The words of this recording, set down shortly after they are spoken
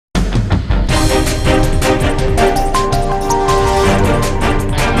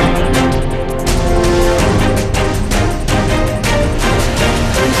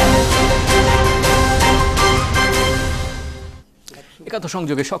একাত্তর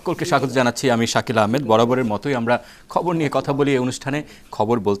সংযোগে সকলকে স্বাগত জানাচ্ছি। আমি শাকিল আহমেদ। বরাবরের মতোই আমরা খবর নিয়ে কথা বলি এই অনুষ্ঠানে।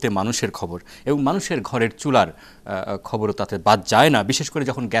 খবর বলতে মানুষের খবর এবং মানুষের ঘরের চুলার খবরও তাতে বাদ যায় না, বিশেষ করে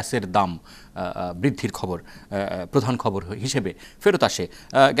যখন গ্যাসের দাম বৃদ্ধির খবর প্রধান খবর হিসেবে ফেরত আসে।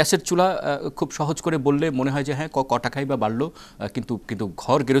 গ্যাসের চুলা খুব সহজ করে বললে মনে হয় যে হ্যাঁ ক টাকাই বা বাড়লো, কিন্তু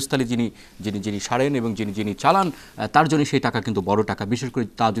ঘর গেরস্থালি যিনি সারেন এবং যিনি চালান তার জন্য সেই টাকা কিন্তু বড় টাকা, বিশেষ করে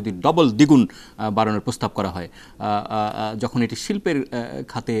তা যদি ডবল দ্বিগুণ বাড়ানোর প্রস্তাব করা হয়। যখন এটি শিল্পের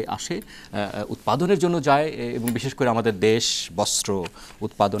খাতে আসে, উৎপাদনের জন্য যায় এবং বিশেষ করে আমাদের দেশ বস্ত্র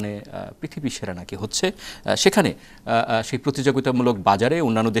উৎপাদনে পৃথিবীর সেরা নাকি হচ্ছে, সেখানে সেই প্রতিযোগিতামূলক বাজারে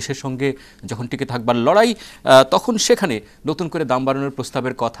অন্যান্য দেশের সঙ্গে যখন টিকে থাকবার লড়াই, তখন সেখানে নতুন করে দাম বাড়ানোর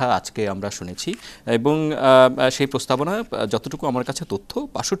প্রস্তাবের কথা আজকে আমরা শুনেছি। এবং সেই প্রস্তাবনা যতটুকু আমার কাছে তথ্য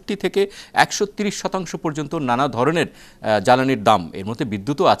 ৬২ থেকে ১৩০% পর্যন্ত নানা ধরনের জ্বালানির দাম, এর মধ্যে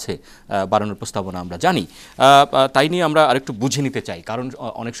বিদ্যুৎও আছে, বাড়ানোর প্রস্তাবনা আমরা জানি। তাই নিয়ে আমরা আরেকটু বুঝে নিতে চাই, কারণ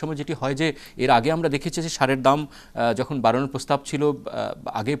অনেক সময় যেটি হয় যে এর আগে আমরা দেখেছি যে সারের দাম যখন বাড়ানোর প্রস্তাব ছিল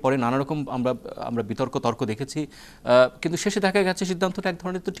আগে পরে নানা রকম আমরা বিতর্ক তর্ক দেখেছি, কিন্তু শেষে দেখা গেছে সিদ্ধান্তটা এক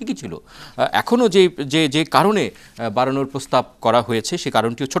ধরনের তো ঠিকই ছিল। এখনও যে কারণে বাড়ানোর প্রস্তাব করা হয়েছে সে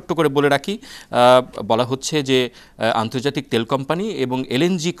কারণটিও ছোট্ট করে বলে রাখি। বলা হচ্ছে যে আন্তর্জাতিক তেল কোম্পানি এবং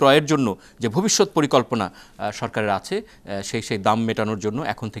এলএনজি ক্রয়ের জন্য যে ভবিষ্যৎ পরিকল্পনা সরকারের আছে সেই দাম মেটানোর জন্য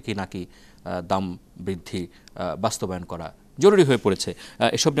এখন থেকেই নাকি দাম বৃদ্ধি বাস্তবায়ন করা জরুরি হয়ে পড়েছে।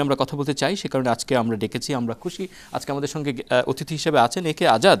 এসব নিয়ে আমরা কথা বলতে চাই, সে কারণে আজকে আমরা ডেকেছি। আমরা খুশি আজকে আমাদের সঙ্গে অতিথি হিসেবে আছেন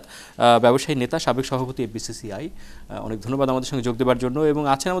আজাদ, ব্যবসায়ী নেতা, সাবেক সভাপতি এফবিসিসিআই। অনেক ধন্যবাদ আমাদের সঙ্গে যোগ দেওয়ার জন্য। এবং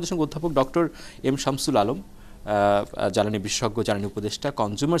আছেন আমাদের সঙ্গে অধ্যাপক ডক্টর এম শামসুল আলম, জ্বালানি বিশেষজ্ঞ, জ্বালানি উপদেষ্টা,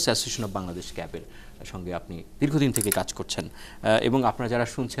 কনজিউমার্স অ্যাসোসিয়েশন অব বাংলাদেশ ক্যাবের সঙ্গে আপনি দীর্ঘদিন থেকে কাজ করছেন। এবং আপনারা যারা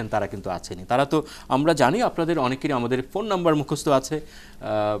শুনছেন তারা কিন্তু আছেনই, তারা তো আমরা জানি আপনাদের অনেকেরই আমাদের ফোন নাম্বার মুখস্থ আছে,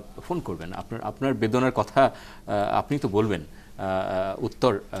 ফোন করবেন, আপনার বেদনার কথা আপনি তো বলবেন,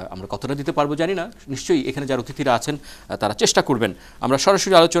 উত্তর আমরা কতটা দিতে পারবো জানি না, নিশ্চয়ই এখানে যারা অতিথিরা আছেন তারা চেষ্টা করবেন। আমরা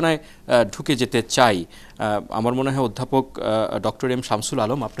সরাসরি আলোচনায় ঢুকে যেতে চাই। আমার মনে হয় অধ্যাপক ডক্টর এম শামসুল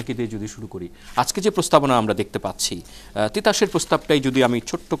আলম, আপনাকে দিয়ে যদি শুরু করি, আজকে যে প্রস্তাবনা আমরা দেখতে পাচ্ছি, তিতাসের প্রস্তাবটাই যদি আমি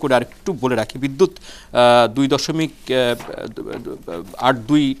ছোট্ট করে আর একটু বলে রাখি। বিদ্যুৎ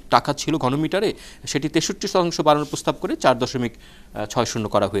 2.82 টাকা ছিল ঘনমিটারে, সেটি 63% বাড়ানোর প্রস্তাব করে 4.60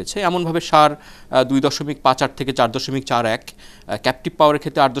 করা হয়েছে। এমনভাবে সার 2.58 থেকে 4.41, ক্যাপটিভ পাওয়ারের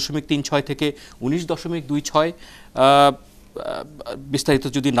ক্ষেত্রে 8.36 থেকে 19.26। বিস্তারিত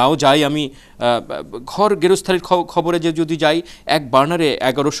যদি নাও যাই, আমি ঘর গেরস্থালির খবরে যদি যাই, এক বার্নারে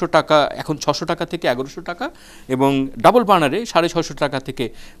 1100 টাকা এখন 600 টাকা থেকে 1100 টাকা, এবং ডাবল বার্নারে 650 টাকা থেকে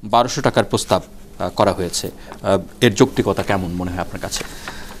 1200 টাকার প্রস্তাব করা হয়েছে। এর যৌক্তিকতা কেমন মনে হয় আপনার কাছে?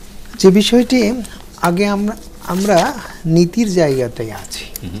 যে বিষয়টি আগে আমরা নীতির জায়গাটাই আছি।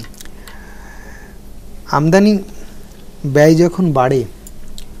 আমদানি ব্যয় যখন বাড়ে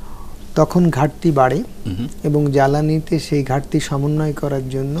তখন ঘাটতি বাড়ে, এবং জ্বালানিতে সেই ঘাটতি সমন্বয় করার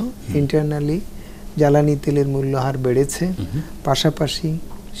জন্য ইন্টারনালি জ্বালানি তেলের মূল্যহার বেড়েছে। পাশাপাশি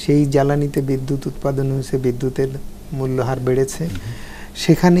সেই জ্বালানিতে বিদ্যুৎ উৎপাদন হয়েছে, বিদ্যুতের মূল্যহার বেড়েছে।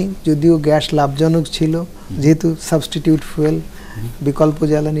 সেখানে যদিও গ্যাস লাভজনক ছিল, যেহেতু সাবস্টিটিউট ফুয়েল বিকল্প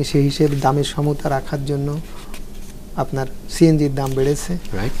জ্বালানি, সেই হিসেবে দামের সমতা রাখার জন্য আপনার সিএনজির দাম বেড়েছে,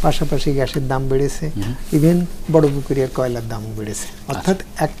 পাশাপাশি গ্যাসের দাম বেড়েছে, ইভেন বড় পুকুরিয়ার কয়লার দামও বেড়েছে। অর্থাৎ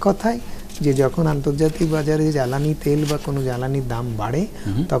এক কথায় যে যখন আন্তর্জাতিক বাজারে জ্বালানি তেল বা কোনো জ্বালানির দাম বাড়ে,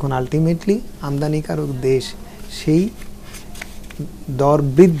 তখন আলটিমেটলি আমদানিকারক দেশ সেই দর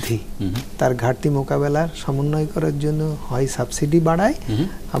বৃদ্ধি তার ঘাটতি মোকাবেলার সমন্বয় করার জন্য হয় সাবসিডি বাড়ায়,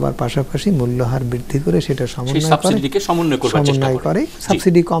 আবার পাশাপাশি মূল্যহার বৃদ্ধি করে সেটা সমন্বয় করে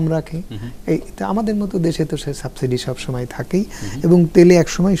সাবসিডি কম রাখে। এই আমাদের মতো দেশে তো সে সাবসিডি সবসময় থাকেই, এবং তেলে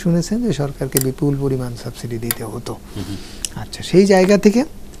একসময় শুনেছেন যে সরকারকে বিপুল পরিমাণ সাবসিডি দিতে হতো। আচ্ছা, সেই জায়গা থেকে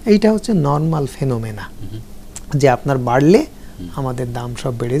এইটা হচ্ছে নর্মাল ফেনোমেনা, যে আপনার বাড়লে আমাদের দাম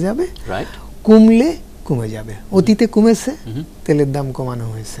সব বেড়ে যাবে, কমলে কমে যাবে। অতীতে কমেছে, তেলের দাম কমানো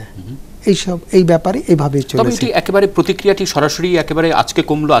হয়েছে, এই ব্যাপারে এইভাবে চলেছে। একেবারে প্রতিক্রিয়াটি সরাসরি একেবারে আজকে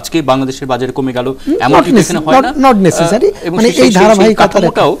কমলো, আজকে বাংলাদেশের বাজারে কমে গেল, নট নেসেসারি, মানে এই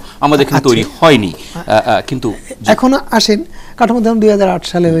ধারাবাহিকতাটাও আমাদের কিন্তু তৈরি হয়নি। কিন্তু এখন আসেন, কাঠামো দাম 2008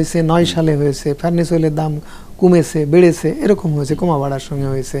 সালে হয়েছে, 9 সালে হয়েছে, ফার্নেস অয়েলের দাম কমেছে, বেড়েছে, এরকম হয়েছে, কমা বাড়ার সঙ্গে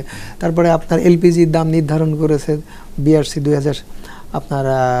হয়েছে। তারপরে আপনার এলপিজির দাম নির্ধারণ করেছে বিআরসি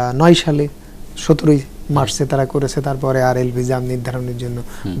 2009 সালে 17 মার্চে তারা করেছে। তারপরে আর এলপিজি দাম নির্ধারণের জন্য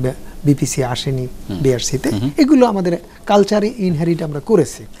বিপিসি আসেনি বিআরসিতে। এগুলো আমাদের কালচারে ইনহেরিট আমরা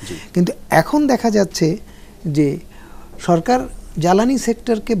করেছি। কিন্তু এখন দেখা যাচ্ছে যে সরকার জ্বালানি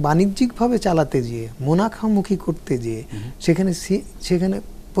সেক্টরকে বাণিজ্যিকভাবে চালাতে গিয়ে, মুনাফামুখী করতে গিয়ে সেখানে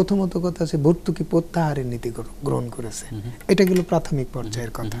প্রথমত কথা আছে ভর্তুকি প্রত্যাহারের নীতি গ্রহণ করেছে। এটা গেল প্রাথমিক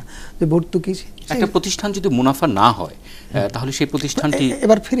পর্যায়ের কথা, যে ভর্তুকি একটা প্রতিষ্ঠান যদি মুনাফা না হয় তাহলে সেই প্রতিষ্ঠানটি,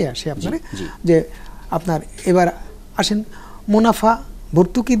 এবার ফিরে আসে আপনার যে আপনার এবার আসেন মুনাফা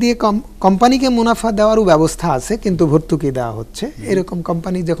ভর্তুকি দিয়ে কোম্পানিকে মুনাফা দেওয়ারও ব্যবস্থা আছে, কিন্তু ভর্তুকি দেওয়া হচ্ছে এরকম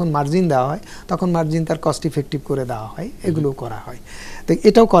কোম্পানি যখন মার্জিন দেওয়া হয় তখন মার্জিন তার কস্ট ইফেক্টিভ করে দেওয়া হয়, এগুলো করা হয়। তো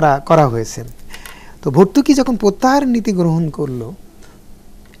এটাও করা হয়েছে। তো ভর্তুকি যখন প্রত্যাহার নীতি গ্রহণ করলো,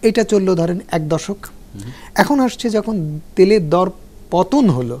 এটা চললো ধরেন 1 দশক। এখন আসছে যখন তেলের দর পতন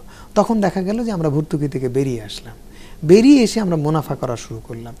হলো, তখন দেখা গেল যে আমরা ভর্তুকি থেকে বেরিয়ে আসলাম, বেরিয়ে এসে আমরা মুনাফা করা শুরু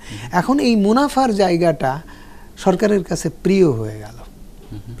করলাম। এখন এই মুনাফার জায়গাটা সরকারের কাছে প্রিয় হয়ে গেল,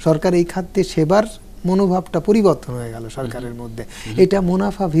 সরকার এই খাতে সেবার মনোভাবটা পরিবর্তন হয়ে গেল সরকারের মধ্যে। এটা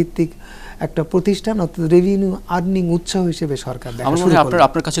মুনাফা ভিত্তিক একটা প্রতিষ্ঠান, অর্থাৎ রেভিনিউ আর্নিং উৎস হিসেবে সরকার দেখা শুরু করলো।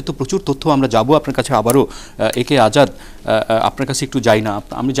 আপনার কাছে তো প্রচুর তথ্য, আমরা যাব আপনার কাছে আবারও। একে আজাদ, আপনার কাছে একটু যাই না,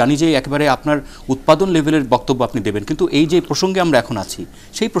 আমি জানি যে একেবারে আপনার উৎপাদন লেভেলের বক্তব্য আপনি দেবেন, কিন্তু এই যে প্রসঙ্গে আমরা এখন আছি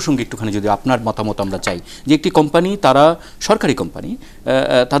সেই প্রসঙ্গে একটুখানি যদি আপনার মতামত আমরা চাই, যে একটি কোম্পানি, তারা সরকারি কোম্পানি,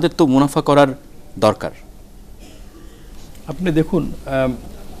 তাদের তো মুনাফা করার দরকার। আপনি দেখুন,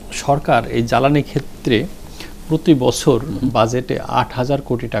 সরকার এই জ্বালানি ক্ষেত্রে প্রতি বছর বাজেটে 8,000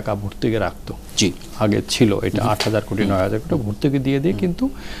 কোটি টাকা ভর্তুকি রাখতো। জি, আগে ছিল এটা 8,000 কোটি 9,000 কোটি ভর্তুকি দিয়ে কিন্তু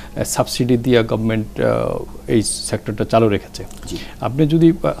সাবসিডি দিয়ে গভর্নমেন্ট এই সেক্টরটা চালু রেখেছে। আপনি যদি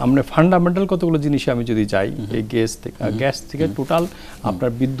আমরা ফান্ডামেন্টাল কতগুলো জিনিসে আমি যদি যাই, এই গ্যাস থেকে টোটাল আপনার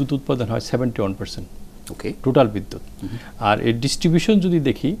বিদ্যুৎ উৎপাদন হয় 71%, ওকে, টোটাল বিদ্যুৎ। আর এই ডিস্ট্রিবিউশন যদি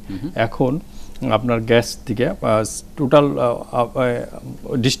দেখি, এখন আপনার গ্যাস থেকে টোটাল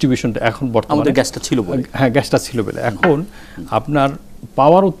ডিস্ট্রিবিউশনটা এখন বর্তমানে গ্যাসটা ছিল বলে, হ্যাঁ গ্যাসটা ছিল বলে, এখন আপনার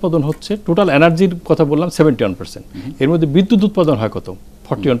পাওয়ার উৎপাদন হচ্ছে, টোটাল এনার্জির কথা বললাম 71%, এর মধ্যে বিদ্যুৎ উৎপাদন হয় কত,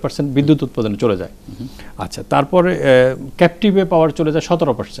 41% বিদ্যুৎ উৎপাদনে চলে যায়। আচ্ছা, তারপরে ক্যাপটিভে পাওয়ার চলে যায়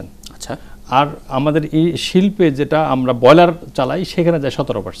 17%। আচ্ছা, আর আমাদের এই শিল্পে যেটা আমরা বয়লার চালাই সেখানে যায়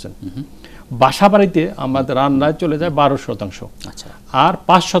 17%। বাসা বাড়িতে আমাদের রান্নায় চলে যায় 12%। আচ্ছা, আর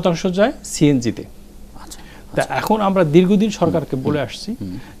 5% যায় সিএনজিতে। তা এখন আমরা দীর্ঘদিন সরকারকে বলে আসছি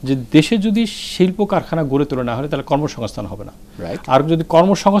যে দেশে যদি শিল্প কারখানা গড়ে তোলা না হয় তাহলে কর্মসংস্থান হবে না, আর যদি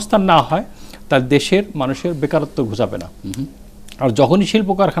কর্মসংস্থান না হয় তাহলে দেশের মানুষের বেকারত্ব ঘুচাবে না। আর যখনই শিল্প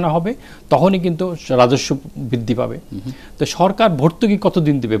কারখানা হবে তখনই কিন্তু রাজস্ব বৃদ্ধি পাবে। তো সরকার ভর্তুকি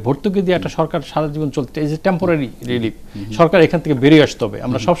কতদিন দিবে? ভর্তুকি দিয়ে একটা সরকার সারা জীবন চলতে, এই যে টেম্পোরারি রিলিফ, সরকার এখান থেকে বেরিয়ে আসতে হবে।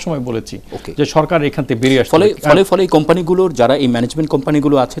 আমরা সবসময় বলেছি যে সরকার এখান থেকে বেরিয়ে আসতে হবে। ফলে কোম্পানিগুলোর যারা এই ম্যানেজমেন্ট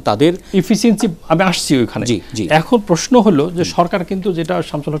কোম্পানিগুলো আছে তাদের ইফিসিয়েন্সি, আমি আসছি ওইখানে। এখন প্রশ্ন হলো যে সরকার কিন্তু, যেটা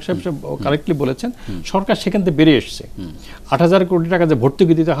শামসুল হক সাহেব কারেক্টলি বলেছেন, সরকার সেখান থেকে বেরিয়ে এসছে। 8,000 কোটি টাকা যে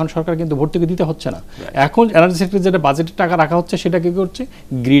ভর্তুকি দিতে, এখন সরকার কিন্তু ভর্তুকি দিতে হচ্ছে না। এখন এনার্জি সেক্টরে যেটা বাজেটের টাকা রাখা হচ্ছে সেটা কি করছে,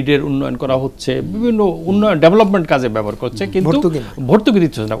 গ্রিডের উন্নয়ন করা হচ্ছে, বিভিন্ন উন্নয়ন ডেভেলপমেন্ট কাজে ব্যবহার করছে, কিন্তু ভর্তুকি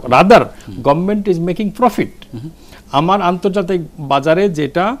দিচ্ছে না। Rather government is making profit. আমার আন্তর্জাতিক বাজারে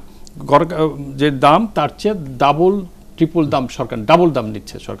যেটা যে দাম, তার চেয়ে ডাবল ট্রিপল দাম সরকার, ডাবল দাম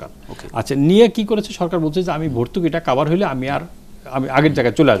নিচ্ছে সরকার। আচ্ছা, নিয়ে কি করেছে সরকার? বলছে যে আমি ভর্তুকিটা কাভার হইলে আমি আগের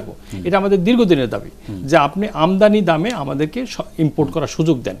জায়গায় চলে আসবো। এটা আমাদের দীর্ঘদিনের দাবি যে আপনি আমদানি দামে আমাদেরকে ইম্পোর্ট করার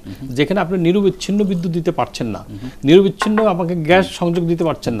সুযোগ দেন, যেখানে আপনি নিরবিচ্ছিন্ন বিদ্যুৎ দিতে পারছেন না, নিরবিচ্ছিন্ন আমাকে গ্যাস সংযোগ দিতে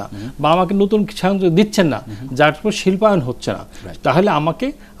পারছেন না, বা আমাকে নতুন সংযোগ দিচ্ছেন না, যার উপর শিল্পায়ন হচ্ছে না, তাহলে আমাকে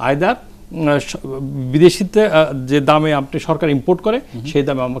আয়দার বিদেশিতে যে দামে আপনি সরকার ইম্পোর্ট করে সেই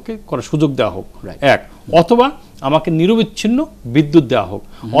দামে আমাকে করার সুযোগ দেওয়া হোক, এক, অথবা আমাকে নিরবিচ্ছিন্ন বিদ্যুৎ দেওয়া হোক,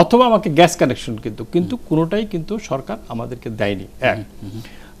 অথবা আমাকে গ্যাস কানেকশন, কিন্তু কোনোটাই কিন্তু সরকার আমাদেরকে দেয়নি। এক,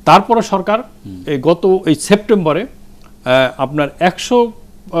 তারপরে সরকার গত এই সেপ্টেম্বরে আপনার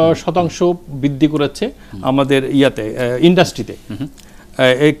 100% বৃদ্ধি করেছে আমাদের ইয়াতে, ইন্ডাস্ট্রিতে,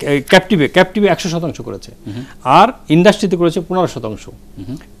 ক্যাপটিভে 100% করেছে, আর ইন্ডাস্ট্রিতে করেছে 15%।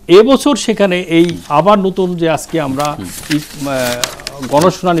 এবছর সেখানে এই আবার নতুন যে আজকে আমরা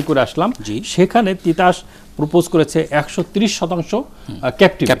গণশুনানি করে আসলাম, সেখানে তিতাস প্রপোজ করেছে 130%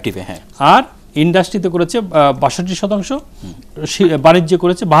 ক্যাপটিভে, আর ইন্ডাস্ট্রিতে করেছে 62%, বাণিজ্যে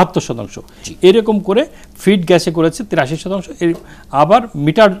করেছে 72%, এরকম করে ফিড গ্যাসে করেছে 83%, আবার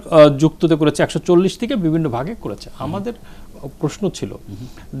মিটার যুক্ততে করেছে 140 থেকে বিভিন্ন ভাগে করেছে। আমাদের প্রশ্ন ছিল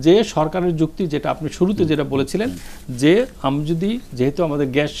যে সরকারের যুক্তি, যেটা আপনি শুরুতে যেটা বলেছিলেন, যে আমি যদি, যেহেতু আমাদের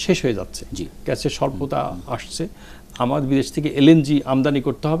গ্যাস শেষ হয়ে যাচ্ছে, গ্যাসের স্বল্পতা আসছে, আমাদের বিদেশ থেকে এলএনজি আমদানি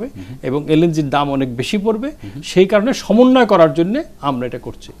করতে হবে এবং এলএনজির দাম অনেক বেশি পড়বে, সেই কারণে সমন্বয় করার জন্য আমরা এটা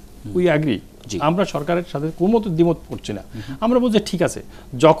করছি। উই অ্যাগ্রি, আমরা সরকারের সাথে কোনো মতো দ্বিমত করছি না। আমরা বলছি ঠিক আছে,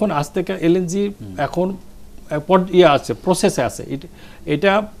 যখন আজ থেকে এলএনজি এখন আছে, প্রসেসে আছে,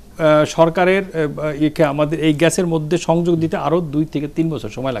 এটা সরকারের আমাদের এই গ্যাসের মধ্যে সংযোগ দিতে আরও 2 থেকে 3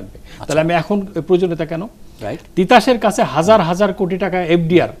 বছর সময় লাগবে, তাহলে আমি এখন প্রয়োজনীয়তা কেন? তিতাসের কাছে হাজার হাজার কোটি টাকা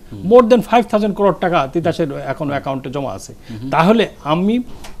এফডিআর, মোর দেন 5,000 crore টাকা তিতাসের এখন অ্যাকাউন্টে জমা আছে। তাহলে আমি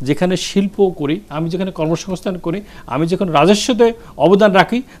যেখানে শিল্প করি, আমি যেখানে কর্মসংস্থান করি, আমি যখন রাজস্বতে অবদান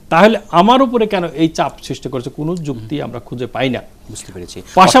রাখি, তাহলে আমার উপরে কেন এই চাপ সৃষ্টি করেছে? কোনো যুক্তি আমরা খুঁজে পাই না। বুঝতে পেরেছি।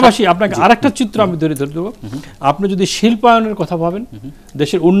 পাশাপাশি আপনাকে আরেকটা চিত্র আমি ধরে দেবো, আপনি যদি শিল্পায়নের কথা ভাবেন,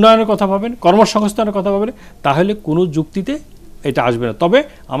 দেশের উন্নয়নের কথা ভাবেন, কর্মসংস্থানের কথা ভাবেন, তাহলে কোনো যুক্তিতে এটা আসবে না। তবে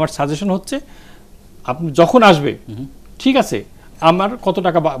আমার সাজেশন হচ্ছে, আপনি যখন আসবে, ঠিক আছে, আমার কত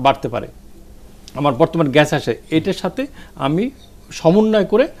টাকা বাড়তে পারে, আমার বর্তমান গ্যাস আসে, এটার সাথে আমি সমন্বয়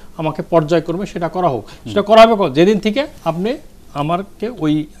করে আমাকে পর্যায়ক্রমে সেটা করা হোক। সেটা করা হবে যেদিন থেকে আপনি আমাকে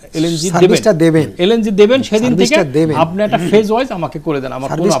ওই এলএনজি দেবেন, সেদিন থেকে আপনি একটা ফেজ ওয়াইজ আমাকে করে দেন। আমার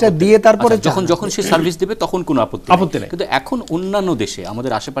সার্ভিসটা দিয়ে তারপরে যখন সে সার্ভিস দেবে তখন কোনো আপত্তি নেই। কিন্তু এখন অন্যান্য দেশে,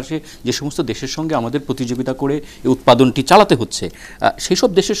 আমাদের আশেপাশে যে সমস্ত দেশের সঙ্গে আমাদের প্রতিযোগিতা করে এই উৎপাদনটি চালাতে হচ্ছে, সেই সব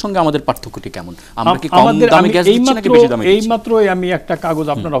দেশের সঙ্গে আমাদের পার্থক্যটি কেমন? আমরা কি কম দামে গ্যাস দিচ্ছি নাকি বেশি দামে দিচ্ছি? এইমাত্রই আমি একটা কাগজ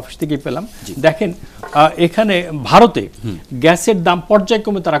আপনার অফিস থেকে পেলাম, দেখেন এখানে ভারতে গ্যাসের দাম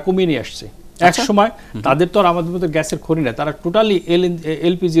পর্যায়ক্রমে তারা কমিয়ে নিয়ে আসছে। এক সময় তাদের তো আর আমাদের মতো গ্যাসের খনি না, তারা টোটালি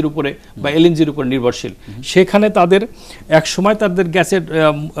এলপিজির উপরে বা এলএনজির উপরে নির্ভরশীল। সেখানে তাদের এক সময় তাদের গ্যাসের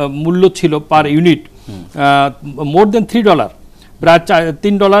মূল্য ছিল পার ইউনিট মোর দেন $3, প্রায়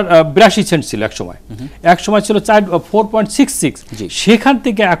 $3.82 ছিল এক সময় ছিল 4.66। সেখান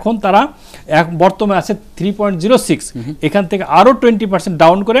থেকে এখন তারা বর্তমানে আছে 3.06, এখান থেকে আরো 20%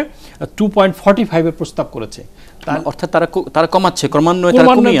 ডাউন করে 2.45 এর প্রস্তাব করেছে। অর্থাৎ তারা কমাচ্ছে, ক্রমান্বয়ে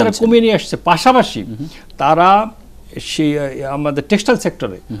কমিয়ে নিয়ে আসছে। পাশাপাশি তারা সেই আমাদের টেক্সটাইল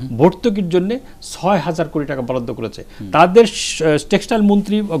সেক্টরে ভর্তুকির জন্য 6,000 কোটি টাকা বরাদ্দ করেছে। তাদের টেক্সটাইল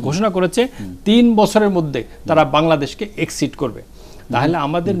মন্ত্রী ঘোষণা করেছে 3 বছরের মধ্যে তারা বাংলাদেশকে এক্সিট করবে। তাহলে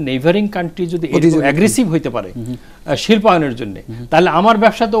আমাদের নেইবারিং কান্ট্রি যদি অ্যাগ্রেসিভ হইতে পারে শিল্পায়নের জন্য, তাহলে আমার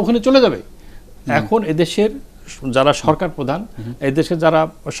ব্যবসা তো ওখানে চলে যাবে। এখন এদেশের যারা সরকার প্রধান, এদেশে যারা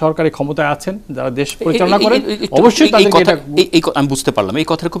সরকারি ক্ষমতায় আছেন, যারা দেশ পরিচালনা করেন, অবশ্যই আমি বুঝতে পারলাম এই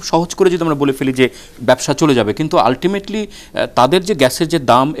কথাটা খুব সহজ করে যদি আমরা বলে ফেলি যে ব্যবসা চলে যাবে, কিন্তু আলটিমেটলি তাদের যে গ্যাসের যে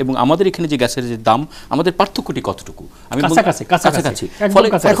দাম এবং আমাদের এখানে যে গ্যাসের যে দাম, আমাদের পার্থক্যটি কতটুকু? আমি কাছাকাছি। ফলে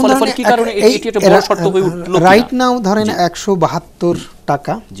কি কারণে এটি একটা বড় শর্ত হয়ে উঠলো? রাইট নাও ধরেন 172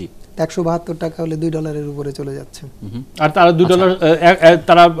 টাকা, 172 টাকা হলে $2 উপরে চলে যাচ্ছে। আর তারা $2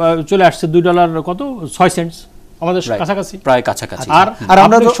 তারা চলে আসছে $2 কত 6 সেন্টস আমাদের কাছাকাছি, প্রায় কাছাকাছি। আর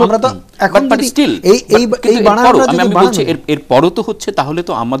আমরা তো এখন স্টিল এই বাড়ানোটা আমি বলছি এর পরও তো হচ্ছে, তাহলে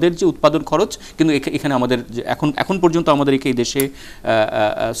তো আমাদের যে উৎপাদন খরচ, কিন্তু এখানে আমাদের এখন পর্যন্ত আমাদের এই দেশে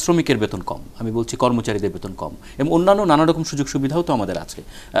শ্রমিকের বেতন কম, আমি বলছি কর্মচারীদের বেতন কম, এবং অন্যান্য নানা রকম সুযোগ সুবিধাও তো আমাদের আছে।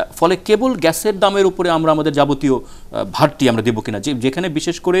 ফলে কেবল গ্যাসের দামের উপরে আমরা আমাদের যাবতীয় ভারটি আমরা দেবো কিনা, যেখানে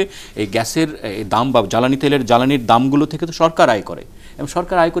বিশেষ করে এই গ্যাসের দাম বা জ্বালানির দামগুলো থেকে তো সরকার আয় করে, এবং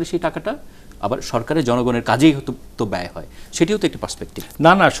সরকার আয় করে সেই টাকাটা আবার সরকারের জনগণের কাজেই তো ব্যয় হয়, সেটিও তো একটি পার্সপেক্টিভ।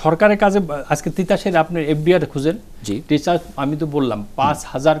 না, সরকারের কাজে আজকে তিতাসের আপনার এফডিআর খুঁজেন, টিচার আমি তো বললাম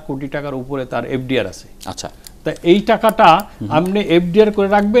 5,000 কোটি টাকার উপরে তার এফডিআর আছে। আচ্ছা, তা এই টাকাটা আপনি এফডিআর করে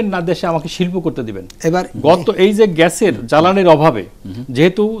রাখবেন না দেশে আমাকে শিল্প করতে দিবেন? এবার এই যে গ্যাসের জ্বালানির অভাবে,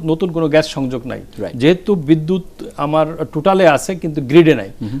 যেহেতু নতুন কোনো গ্যাস সংযোগ নাই, যেহেতু বিদ্যুৎ আমার টোটালে আছে কিন্তু গ্রিডে নাই,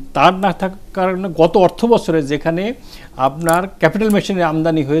 তার না থাকার কারণে গত অর্থ বছরে যেখানে আপনার ক্যাপিটাল মেশিনের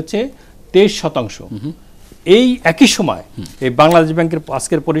আমদানি হয়েছে 23%, এই একই সময় এই বাংলাদেশ ব্যাংকের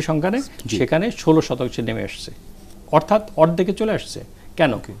আজকের পরিসংখ্যানে সেখানে 16% নেমে আসছে, অর্থাৎ অর্ধেকে চলে আসছে।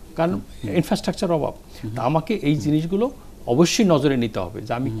 কেন? কারণ ইনফ্রাস্ট্রাকচার অভাব। আমাকে এই জিনিসগুলো অবশ্যই নজরে নিতে হবে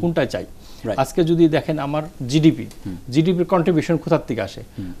যে আমি কোনটা চাই। আজকে যদি দেখেন আমার জিডিপির কন্ট্রিবিউশন কোথার থেকে আসে,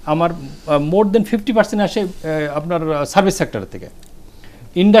 আমার মোর দেন 50% আসে আপনার সার্ভিস সেক্টর থেকে,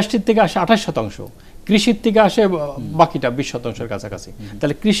 ইন্ডাস্ট্রির থেকে আসে 28%, কৃষির থেকে আসে বাকিটা 20%-এর কাছাকাছি।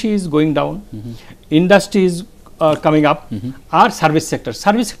 তাহলে কৃষি is going down, industry is coming up, R service sector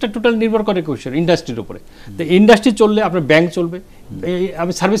total নির্ভর করে ইন্ডাস্ট্রির উপরে। তো ইন্ডাস্ট্রি চললে আপনার ব্যাংক চলবে।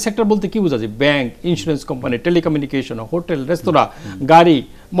 আমি সার্ভিস সেক্টর বলতে কি বোঝাচ্ছি? Bank, insurance company, telecommunication, hotel, রেস্তোরাঁ, গাড়ি,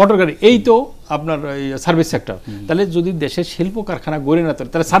 মোটর গাড়ি, এই তো আপনার সার্ভিস সেক্টর। তাহলে যদি দেশের শিল্প কারখানা গড়ে না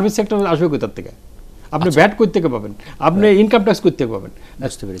তাহলে সার্ভিস সেক্টর আসবে কোথার থেকে? আপনি ভ্যাট কই থেকে পাবেন, আপনি ইনকাম ট্যাক্স কই থেকে পাবেন?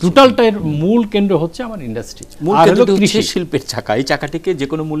 টোটালটার মূল কেন্দ্র হচ্ছে আমার ইন্ডাস্ট্রি, মূল কেন্দ্র কৃষি শিল্পের চাকা। এই চাকাটিকে যে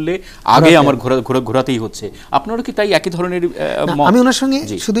কোনো মূল্যে আগে আমার ঘোরাতেই হচ্ছে। আপনারও কি তাই একই ধরনের? আমি ওনার সঙ্গে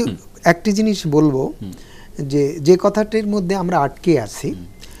শুধু একটি জিনিস বলবো, যে কথাটির মধ্যে আমরা আটকে আছি,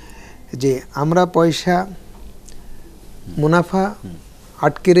 যে আমরা পয়সা মুনাফা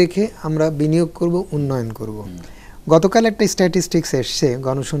আটকে রেখে আমরা বিনিয়োগ করব, উন্নয়ন করব। গতকাল একটা স্ট্যাটিস্টিক্স এসছে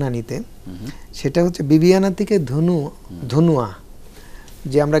গণশুনানিতে, সেটা হচ্ছে বিবিয়ানা থেকে ধনুয়া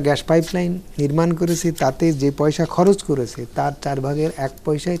যে আমরা গ্যাস পাইপলাইন নির্মাণ করেছি তাতে যে পয়সা খরচ করেছে তার 1/4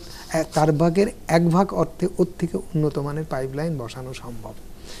 পয়সায় 1/4 অর্থে ওর থেকে উন্নত মানের পাইপলাইন বসানো সম্ভব।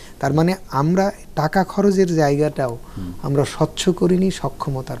 তার মানে আমরা টাকা খরচের জায়গাটাও আমরা স্বচ্ছ করিনি,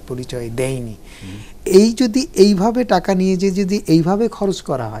 সক্ষমতার পরিচয় দেয়নি। এই যদি এইভাবে টাকা নিয়ে যে যদি এইভাবে খরচ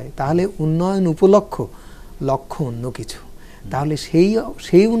করা হয় তাহলে উন্নয়ন লক্ষ্য অন্য কিছু। তাহলে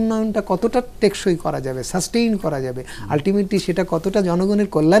সেই উন্নয়নটা কতটা টেকসই করা যাবে, সাস্টেইন করা যাবে, আলটিমেটলি সেটা কতটা জনগণের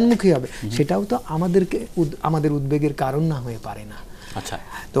কল্যাণমুখী হবে, সেটাও তো আমাদের উদ্বেগের কারণ না হয়ে পারে না। আচ্ছা,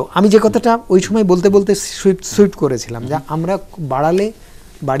 তো আমি যে কথাটা ওই সময় বলতে সুইফট করেছিলাম যে আমরা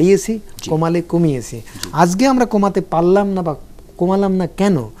বাড়িয়েছি, কমালে কমিয়েছি। আজকে আমরা কমাতে পারলাম না বা কমালাম না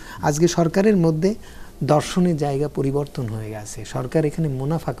কেন? আজকে সরকারের মধ্যে দর্শনের জায়গা পরিবর্তন হয়ে গেছে। সরকার এখানে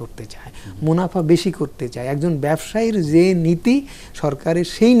মুনাফা করতে চায়, মুনাফা বেশি করতে চায়। একজন ব্যবসায়ীর যে নীতি, সরকারের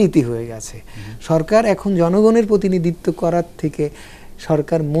সেই নীতি হয়ে গেছে। সরকার এখন জনগণের প্রতিনিধিত্ব করার থেকে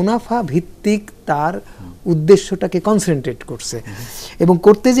সরকার মুনাফা ভিত্তিক তার উদ্দেশ্যটাকে কনসেন্ট্রেট করছে এবং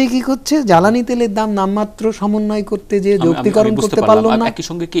করতে যে কি করছে, জ্বালানি তেলের দাম নামমাত্র সমন্বয় করতে যে যৌক্তিকরণ করতে পারলো না। একই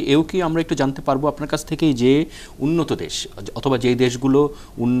সঙ্গে কি আমরা একটু জানতে পারবো আপনার কাছ থেকেই যে উন্নত দেশ অথবা যে দেশগুলো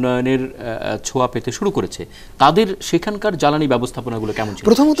উন্নয়নের ছোঁয়া পেতে শুরু করেছে তাদের সেখানকার জ্বালানি ব্যবস্থাপনাগুলো কেমন ছিল?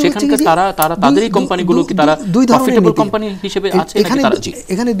 প্রথমত সেখানকার তারা তাদেরই কোম্পানিগুলো কি তারা প্রফিটেবল কোম্পানি হিসেবে আছে নাকি তারা?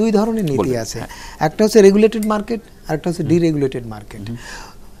 এখানে দুই ধরনের নীতি আছে। একটা হচ্ছে রেগুলেটেড মার্কেট আর একটা হচ্ছে ডিরেগুলেটেড মার্কেট।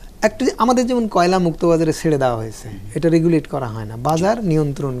 একটা আমাদের যেমন কয়লা মুক্ত বাজারে ছেড়ে দেওয়া হয়েছে, এটা রেগুলেট করা হয় না, বাজার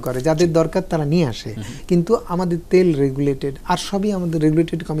নিয়ন্ত্রণ করে, যাদের দরকার তারা নিয়ে আসে। কিন্তু আমাদের তেল রেগুলেটেড, আর সবই আমাদের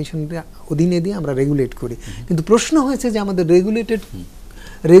রেগুলেটেড কমিশনের অধীনে দিয়ে আমরা রেগুলেট করি। কিন্তু প্রশ্ন হয়েছে যে আমাদের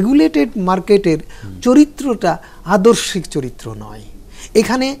রেগুলেটেড মার্কেটের চরিত্রটা আদর্শিক চরিত্র নয়।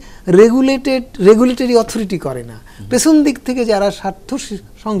 এখানে রেগুলেটরি অথরিটি করে না, পেছন দিক থেকে যারা স্বার্থ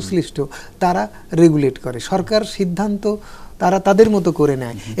সংশ্লিষ্ট তারা রেগুলেট করে, সরকার সিদ্ধান্ত তারা তাদের মতো করে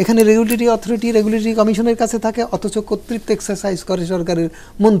নেয়। এখানে রেগুলেটরি অথরিটি রেগুলেটরি কমিশনের কাছে থাকে, অথচ কর্তৃত্ব এক্সারসাইজ করে সরকারের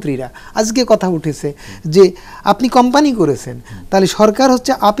মন্ত্রীরা। আজকে কথা উঠেছে যে আপনি কোম্পানি করেছেন, তাহলে সরকার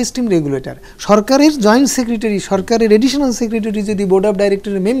হচ্ছে আপস্ট্রিম রেগুলেটর, সরকারের জয়েন্ট সেক্রেটারি, সরকারের এডিশনাল সেক্রেটারি যদি বোর্ড অফ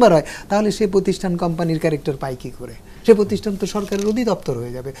ডাইরেক্টরের মেম্বার হয় তাহলে সে প্রতিষ্ঠান কোম্পানির ক্যারেক্টার পায় কী করে? সে প্রতিষ্ঠান তো সরকারের অধিদপ্তর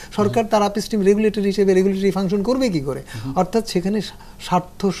হয়ে যাবে। সরকার তার আপস্ট্রিম রেগুলেটর হিসেবে রেগুলেটরি ফাংশন করবে কি করে? অর্থাৎ সেখানে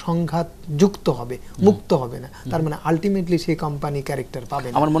স্বার্থ সংঘাত যুক্ত হবে, মুক্ত হবে না। তার মানে আলটিমেটলি সেই কোম্পানি ক্যারেক্টার পাবে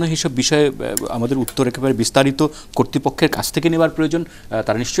না। আমার মনে হয় এইসব বিষয়ে আমাদের উত্তর একেবারে বিস্তারিত কর্তৃপক্ষের কাছ থেকে নেওয়ার প্রয়োজন।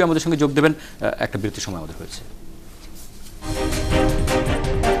 তারা নিশ্চয়ই আমাদের সঙ্গে যোগ দেবেন। একটা বিরতির সময় আমাদের হয়েছে।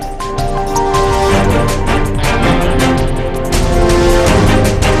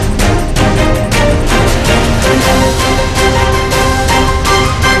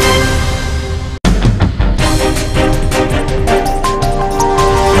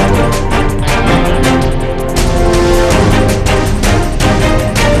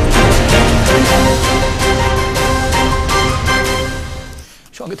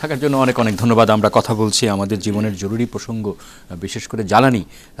 সঙ্গে থাকার জন্য অনেক অনেক ধন্যবাদ। আমরা কথা বলছি আমাদের জীবনের জরুরি প্রসঙ্গ, বিশেষ করে জ্বালানি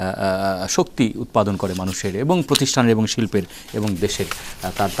শক্তি উৎপাদন করে মানুষের এবং প্রতিষ্ঠানের এবং শিল্পের এবং দেশের,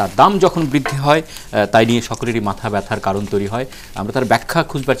 তার দাম যখন বৃদ্ধি হয় তাই নিয়ে সকলেরই মাথা ব্যথার কারণ তৈরি হয়। আমরা তার ব্যাখ্যা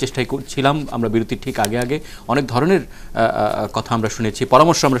খুঁজবার চেষ্টাই করছিলাম। আমরা বিরতির ঠিক আগে অনেক ধরনের কথা আমরা শুনেছি,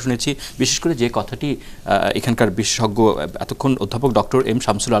 পরামর্শ আমরা শুনেছি। বিশেষ করে যে কথাটি এখানকার বিশেষজ্ঞ এতক্ষণ অধ্যাপক ডক্টর এম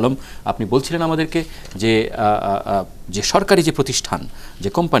শামসুল আলম আপনি বলছিলেন আমাদেরকে যে সরকারি যে প্রতিষ্ঠান, যে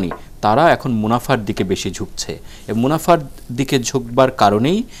কোম্পানি, তারা এখন মুনাফার দিকে বেশি ঝুঁকছে এবং মুনাফার দিকে ঝুঁকবার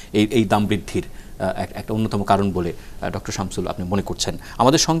কারণেই এই দাম বৃদ্ধির একটা অন্যতম কারণ বলে ডক্টর শামসুল আপনি মনে করছেন।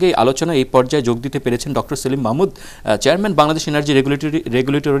 আমাদের সঙ্গে এই আলোচনা এই পর্যায়ে যোগ দিতে পেরেছেন doctor Selim Mahmud, chairman Bangladesh energy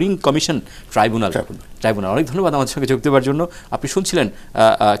regulatory commission tribunal. অনেক ধন্যবাদ আমাদের সঙ্গে যোগ দেওয়ার জন্য। আপনি শুনছিলেন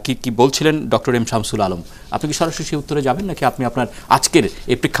কি বলছিলেন ডক্টর এম শামসুল আলম। আপনি কি সরাসরি সেই উত্তরে যাবেন নাকি আপনি আপনার আজকের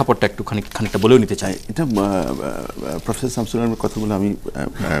এই প্রেক্ষাপটটা একটু খানিকটা বলেও নিতে চাই? এটা প্রফেসর শামসুল আলমের কথাগুলো আমি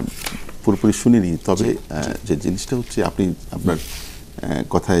পুরোপুরি শুনিনি, তবে যে জিনিসটা হচ্ছে আপনি আপনার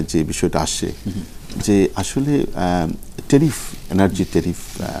কথায় যে বিষয়টা আসছে যে আসলে টেরিফ, এনার্জি টেরিফ,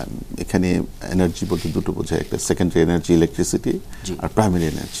 এখানে এনার্জি বলতে দুটো বোঝায়, একটা সেকেন্ডারি এনার্জি ইলেকট্রিসিটি আর প্রাইমারি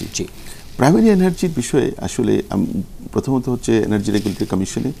এনার্জি। প্রাইমারি এনার্জির বিষয়ে আসলে প্রথমত হচ্ছে এনার্জি রেগুলেটরি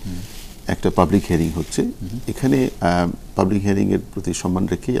কমিশনে একটা পাবলিক হিয়ারিং হচ্ছে। এখানে পাবলিক হিয়ারিংয়ের প্রতি সম্মান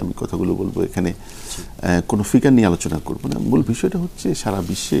রেখেই আমি কথাগুলো বলবো। এখানে কোনো ফিগার নিয়ে আলোচনা করবো না। মূল বিষয়টা হচ্ছে সারা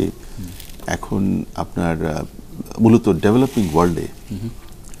বিশ্বে এখন আপনার মূলত ডেভেলপিং ওয়ার্ল্ডে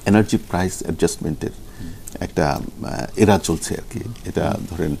এনার্জি প্রাইস অ্যাডজাস্টমেন্টের একটা এরা চলছে আর কি। এটা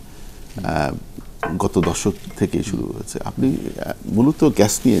ধরেন গত দশক থেকে শুরু হয়েছে। আপনি মূলত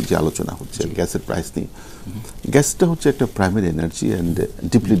গ্যাস নিয়ে যে আলোচনা হচ্ছে, গ্যাসের প্রাইস নিয়ে, গ্যাসটা হচ্ছে একটা প্রাইমারি এনার্জি অ্যান্ড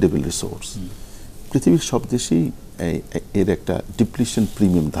ডিপ্লিটেবল রিসোর্স। পৃথিবীর সব দেশেই এর একটা ডিপ্লিশন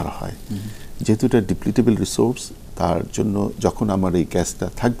প্রিমিয়াম ধরা হয়। যেহেতু এটা ডিপ্লিটেবল রিসোর্স, তার জন্য যখন আমার এই গ্যাসটা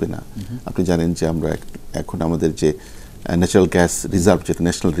থাকবে না, আপনি জানেন যে আমরা এখন আমাদের যে ন্যাচারাল গ্যাস রিজার্ভ, যেটা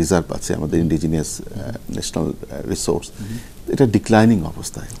ন্যাশনাল রিজার্ভ আছে আমাদের ইন্ডিজিনিয়াস ন্যাশনাল রিসোর্স, এটা ডিক্লাইনিং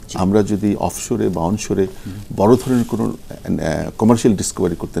অবস্থায়। আমরা যদি অফশোরে বা অনশোরে বড় ধরনের কোনো কমার্শিয়াল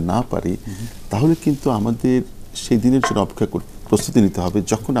ডিসকভারি করতে না পারি, তাহলে কিন্তু আমাদের সেই দিনের জন্য অপেক্ষা প্রস্তুতি নিতে হবে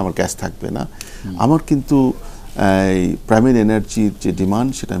যখন আমার গ্যাস থাকবে না। আমার কিন্তু প্রাইমারি এনার্জির যে ডিমান্ড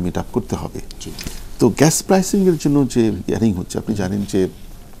সেটা মিট আপ করতে হবে। তো গ্যাস প্রাইসিংয়ের জন্য যে ইয়ারিং হচ্ছে, আপনি জানেন যে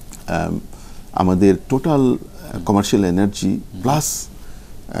আমাদের total commercial energy plus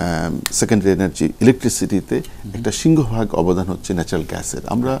secondary energy ইলেকট্রিসিটিতে একটা সিংহভাগ অবদান হচ্ছে ন্যাচারাল গ্যাসের।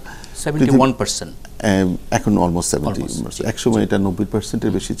 আমরা 71% এখন অলমোস্ট 70%, একসময় এটা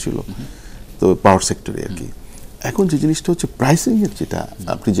 90%-এর বেশি ছিল, তো পাওয়ার সেক্টরে আর কি। এখন যে জিনিসটা হচ্ছে প্রাইসিংয়ের, যেটা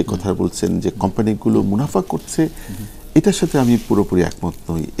আপনি যে কথা বলছেন যে কোম্পানিগুলো মুনাফা করছে, এটার সাথে আমি পুরোপুরি একমত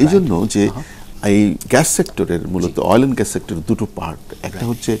নই। এই জন্য যে এই গ্যাস সেক্টরের মূলত অয়েল অ্যান্ড গ্যাস সেক্টরের দুটো পার্ট, একটা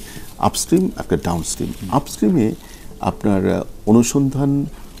হচ্ছে আপস্ট্রিম, একটা ডাউনস্ট্রিম। আপস্ট্রিমে আপনার অনুসন্ধান,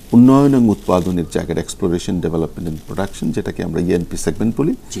 উন্নয়ন এবং উৎপাদনের জায়গার এক্সপ্লোরেশন, ডেভেলপমেন্ট এন্ড প্রোডাকশন, যেটাকে আমরা ইএনপি সেগমেন্ট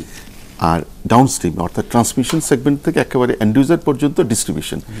বলি। আর ডাউনস্ট্রিম অর্থাৎ ট্রান্সমিশন সেগমেন্ট থেকে একেবারে এন্ড ইউজার পর্যন্ত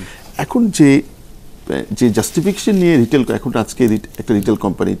ডিস্ট্রিবিউশন। এখন যে জাস্টিফিকেশন নিয়ে রিটেল, এখন আজকে একটা রিটেল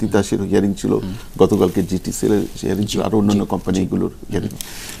কোম্পানি তিতাসের হিয়ারিং ছিল, গতকালকে জিটিসিএল এর হিয়ারিং ছিল, আরো অন্যান্য কোম্পানিগুলোর হিয়ারিং।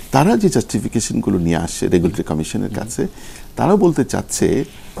 তারা যে জাস্টিফিকেশনগুলো নিয়ে আসছে রেগুলেটরি কমিশনের কাছে, তারা বলতে চাচ্ছে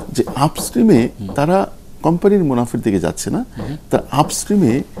যে আপস্ট্রিমে তারা কোম্পানির মুনাফার দিকে যাচ্ছে না, তার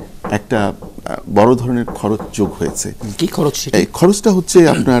আপস্ট্রিমে একটা বড় ধরনের খরচ যোগ হয়েছে। কি খরচ? এই খরচটা হচ্ছে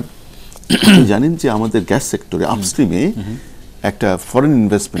আপনার জানেন যে আমাদের গ্যাস সেক্টরে আপস্ট্রিমে একটা ফরেন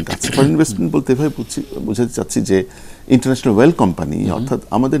ইনভেস্টমেন্ট আছে। ফরেন ইনভেস্টমেন্ট বলতে এভাবে বোঝাতে চাচ্ছি যে ইন্টারন্যাশনাল ওয়েল কোম্পানি, অর্থাৎ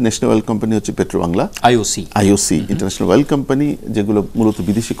আমাদের ন্যাশনাল ওয়েল কোম্পানি হচ্ছে Petrobangla, IOC international well company, যেগুলো মূলত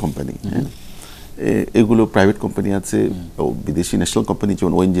বিদেশি কোম্পানি। এগুলো প্রাইভেট কোম্পানি আছে, বিদেশি ন্যাশনাল কোম্পানি,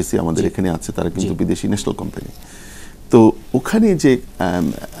 যেমন ওএনজিসি আমাদের এখানে আছে, তারা কিন্তু বিদেশি ন্যাশনাল কোম্পানি। তো ওখানে যে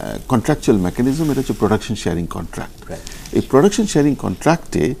কন্ট্রাকচুয়াল মেকানিজম, এটা হচ্ছে প্রোডাকশন শেয়ারিং কন্ট্রাক্ট। এই প্রোডাকশন শেয়ারিং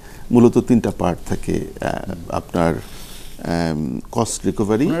কন্ট্রাক্টে মূলত তিনটা পার্ট থাকে। আপনার কস্ট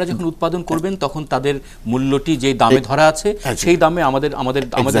রিকভারি, ওনারা যখন উৎপাদন করবেন তখন তাদের মূল্যটি যে দামে ধরা আছে সেই দামে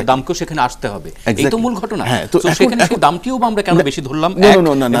আমাদের দামকেও সেখানে আসতে হবে, এই তো মূল ঘটনা। তো সেখানে সেই দামটিও আমরা কেন বেশি ধরলাম?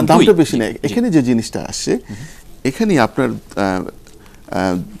 না, দামটা বেশি নেই। এখানে যে জিনিসটা আসছে, এখানে আপনার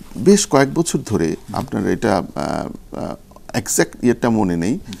বেশ কয়েক বছর ধরে আপনার এটা এক্সাক্ট ইয়েটা মনে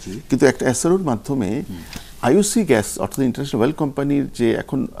নেই, কিন্তু একটা এসআরওর মাধ্যমে আইওসি গ্যাস অর্থাৎ ইন্টারন্যাশনাল ওয়েল কোম্পানির যে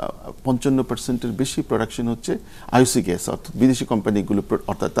এখন 55%-এর বেশি প্রোডাকশন হচ্ছে আইওসি গ্যাস, অর্থাৎ বিদেশি কোম্পানিগুলো,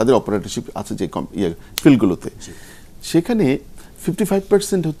 অর্থাৎ তাদের অপারেটরশিপ আছে যে ফিল্ডগুলোতে, সেখানে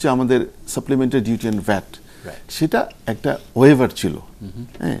 55% হচ্ছে আমাদের সাপ্লিমেন্টারি ডিউটি অ্যান্ড ভ্যাট। সেটা একটা ওয়েভার ছিল,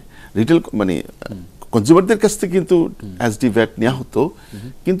 হ্যাঁ, রিটেল মানে কনজিউমারদের কাছ থেকে কিন্তু এসডি ভ্যাট নেওয়া হতো,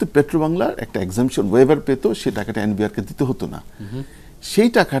 কিন্তু পেট্রোবাংলার একটা এক্সাম্পশন ওয়েভার পেত, সে টাকাটা এনবিআরকে দিতে হতো না। সেই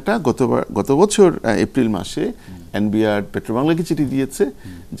টাকাটা গত বছর এপ্রিল মাসে এনবিআর পেট্রোবাংলাকে চিঠি দিয়েছে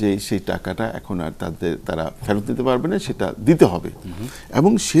যে সেই টাকাটা এখন আর তারা ফেরত দিতে পারবে না, সেটা দিতে হবে।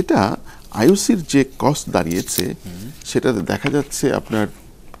 এবং সেটা আইওসির যে কস্ট দাঁড়িয়েছে, সেটাতে দেখা যাচ্ছে আপনার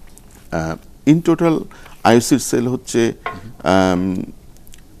ইন টোটাল আইওসির সেল হচ্ছে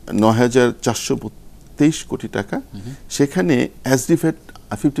 ৯,৪২৩ কোটি টাকা। সেখানে এসডি ভ্যাট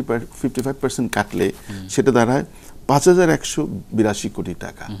 55% কাটলে সেটা দাঁড়ায় ৫,১৮২ কোটি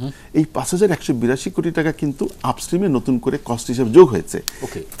টাকা। এই ৫,১৮২ কোটি টাকা কিন্তু আপস্ট্রিমে নতুন করে কস্ট হিসেবে যোগ হয়েছে।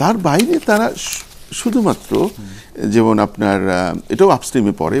 তার বাইরে তারা শুধুমাত্র, যেমন আপনার এটাও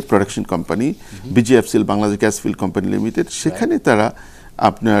আপস্ট্রিমে পড়ে, production company বিজিএফসিএল, Bangladesh gas field company limited, সেখানে তারা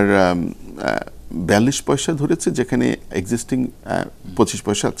আপনার ৪২ পয়সা ধরেছে, যেখানে এক্সিস্টিং ২৫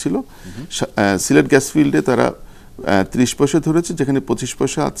 পয়সা ছিল। সিলেট গ্যাস ফিল্ডে তারা ৩০ পয়সা ধরেছে, যেখানে ২৫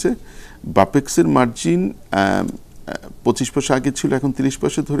 পয়সা আছে। বাপেক্সের মার্জিন ২৫ পয়সা আগে ছিল, এখন ৩০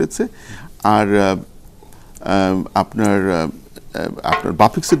 পয়সা ধরেছে। আর আপনার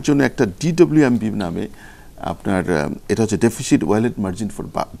বাপেক্সের জন্য একটা ডিডব্লিউএমবি নামে আপনার, এটা হচ্ছে deficit wallet margin for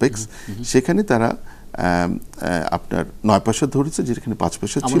Bapex, সেখানে তারা আপনার ৯ পয়সা ধরেছে, যেখানে 5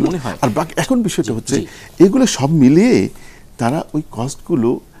 পয়সা ছিল। আর বাকি এখন বিষয়টা হচ্ছে এগুলো সব মিলিয়ে তারা ওই কস্টগুলো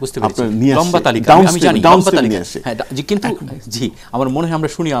কিন্তু জি, আমার মনে হয় আমরা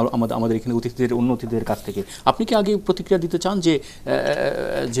শুনি আমাদের এখানে অন্য অতিথিদের কাছ থেকে। আপনি কি আগে প্রতিক্রিয়া দিতে চান যে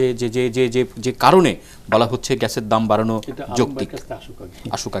যে কারণে বলা হচ্ছে গ্যাসের দাম বাড়ানো যৌক্তিক?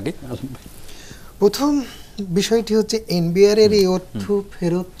 আসুক আগে। প্রথম বিষয়টি হচ্ছে এনবিআর এর এই অর্থ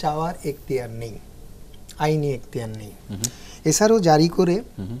ফেরত চাওয়ার এখতিয়ার নেই, আইনি এখতিয়ার নেই। এছাড়াও জারি করে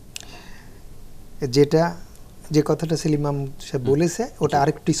যেটা যে কথাটা সেলিম মাহমুদ সাহেব বলেছে ওটা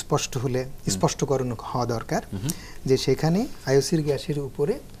আরেকটু স্পষ্টকরণ হওয়া দরকার, যে সেখানে আইওসির গ্যাসের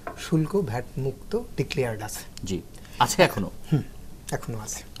উপরে শুল্ক ভ্যাট মুক্ত ডিক্লেয়ার্ড আছে। জি, আছে এখনো? এখনো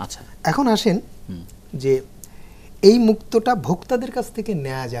আছে। আচ্ছা, এখন আসেন যে এই মুক্তটা ভোক্তাদের কাছ থেকে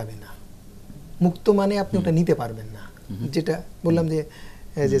নেওয়া যাবে না। মুক্ত মানে আপনি ওটা নিতে পারবেন না, যেটা বললাম যে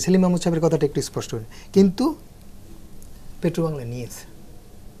সেলিম মাহমুদ সাহেবের কথাটা একটু স্পষ্ট, কিন্তু পেট্রোবাংলা নিয়েছে।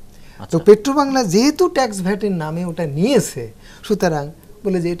 তো পেট্রোবাংলা যেহেতু ট্যাক্স ভ্যাটের নামে ওটা নিয়েছে, সুতরাং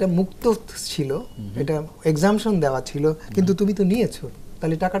বলে যে এটা মুক্ত ছিল, এটা এক্সামশন দেওয়া ছিল, কিন্তু তুমি তো নিয়েছো,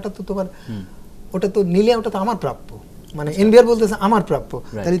 তাহলে টাকাটা তো তোমার, ওটা তো নিলে ওটা তো আমার প্রাপ্য, মানে এনবিআর বলতেছে আমার প্রাপ্য,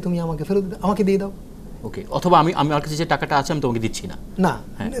 তাহলে তুমি আমাকে ফেরত আমাকে দিয়ে দাও। ওকে, অথবা আমার কাছে যে টাকাটা আছে আমি তোমাকে দিচ্ছি না। না,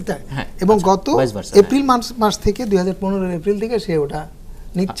 এবং গত এপ্রিল মাস থেকে 2015 এপ্রিল থেকে সে ওটা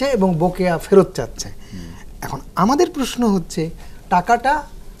নিচ্ছে এবং বকেয়া ফেরত চাচ্ছে। এখন আমাদের প্রশ্ন হচ্ছে, টাকাটা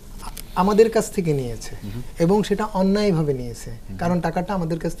আমাদের কাছ থেকে নিয়েছে এবং সেটা অন্যায়ভাবে নিয়েছে, কারণ টাকাটা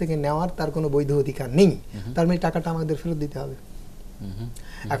আমাদের কাছ থেকে নেওয়ার তার কোনো বৈধ অধিকার নেই, তার মানে টাকাটা আমাদের ফেরত দিতে হবে।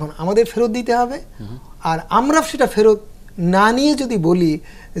 এখন আমাদের ফেরত দিতে হবে, আর আমরা সেটা ফেরত না নিয়ে যদি বলি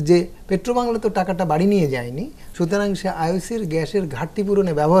যে পেট্রোবাংলা তো টাকাটা বাড়ি নিয়ে যায়নি, সুতরাং সে আইওসির গ্যাসের ঘাটতি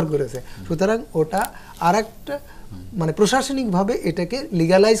পূরণে ব্যবহার করেছে, সুতরাং ওটা আর একটা মানে প্রশাসনিকভাবে এটাকে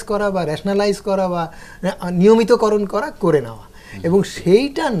লিগালাইজ করা বা রেশনালাইজ করা বা নিয়মিতকরণ করা করে নেওয়া, এবং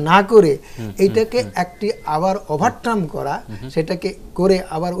সেইটা না করে এইটাকে একটি আবার ওভারটার্ম করা, সেটাকে করে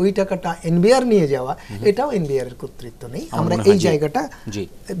আবার ওই টাকাটা এনবিআর নিয়ে যাওয়া, এটাও এনবিআর এর কর্তৃত্ব নেই। আমরা এই জায়গাটা,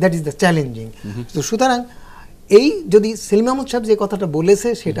 দ্যাট ইজ দ্য চ্যালেঞ্জিং। তো সুতরাং এই যদি সেলিম মাহমুদ সাহেব যে কথাটা বলেছে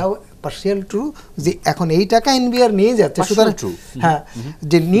সেটাও পার্শিয়াল ট্রু, যে এখন এই টাকা এনবিআর নিয়ে যাচ্ছে, সুতরাং হ্যাঁ,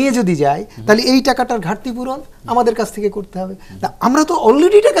 যে নিয়ে যদি যায় তাহলে এই টাকাটার ঘাটতি পূরণ আমাদের কাছ থেকে করতে হবে। আমরা তো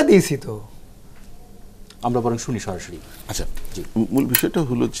অলরেডি টাকা দিয়েছি, তো আমরা বরং শুনি সরাসরি। আচ্ছা, মূল বিষয়টা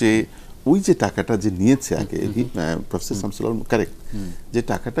হলো যে ওই যে টাকাটা যে নিয়েছে আগে, প্রফেসর শামসুল কারেক্ট, যে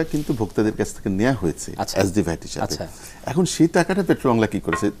টাকাটা কিন্তু ভোক্তাদের কাছ থেকে নেওয়া হয়েছে অ্যাজ দি ভ্যাট হিসাবে। এখন সেই টাকাটা পেট্রোবাংলা কি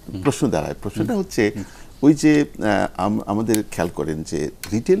করেছে প্রশ্ন দাঁড়ায়। প্রশ্নটা হচ্ছে ওই যে আমাদের খেয়াল করেন যে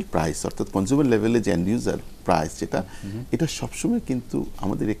রিটেল প্রাইস অর্থাৎ কনজিউমার লেভেলে যে এন্ড ইউজার প্রাইস, যেটা এটা সবসময় কিন্তু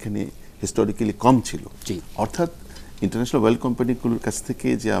আমাদের এখানে হিস্টোরিক্যালি কম ছিল। অর্থাৎ ইন্টারন্যাশনাল অয়েল কোম্পানিগুলোর কাছ থেকে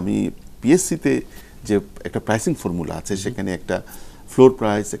যে আমি পিএসসিতে যে একটা প্রাইসিং ফর্মুলা আছে, সেখানে একটা ফ্লোর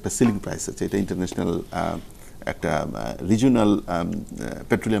প্রাইস, একটা সিলিং প্রাইস আছে, এটা ইন্টারন্যাশনাল একটা regional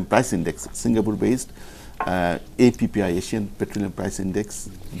petroleum price index, Singapore based এপিপিআই, Asian petroleum price index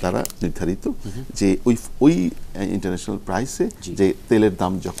দ্বারা নির্ধারিত, যে ওই ইন্টারন্যাশনাল প্রাইসে যে তেলের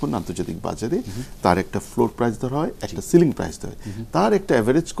দাম যখন আন্তর্জাতিক বাজারে, তার একটা ফ্লোর প্রাইস ধরা হয়, একটা সিলিং প্রাইস ধরা হয়, তার একটা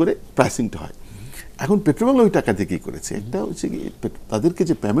অ্যাভারেজ করে প্রাইসিংটা হয়। এখন পেট্রোবাংলা ওই টাকা দিয়ে কি করেছে, একটা হচ্ছে কি তাদেরকে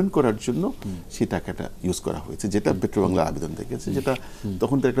যে পেমেন্ট করার জন্য সেই টাকাটা ইউজ করা হয়েছে, যেটা পেট্রোবাংলা আবেদন দেখেছে, যেটা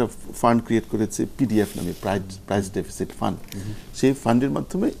তখন তার একটা ফান্ড ক্রিয়েট করেছে পিডিএফ নামে, প্রাইস ডেফিসিট ফান্ড, সেই ফান্ডের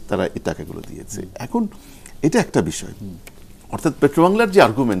মাধ্যমে তারা এই টাকাগুলো দিয়েছে। এখন এটা একটা বিষয়, অর্থাৎ পেট্রোবাংলার যে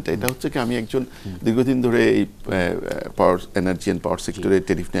আর্গুমেন্টটা, এটা হচ্ছে কি আমি একজন দীর্ঘদিন ধরে এই পাওয়ার এনার্জি অ্যান্ড পাওয়ার সেক্টরে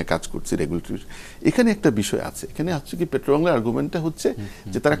টেরিফ নিয়ে কাজ করছি, রেগুলেটরি, এখানে একটা বিষয় আছে। এখানে হচ্ছে কি পেট্রোবাংলার আর্গুমেন্টটা হচ্ছে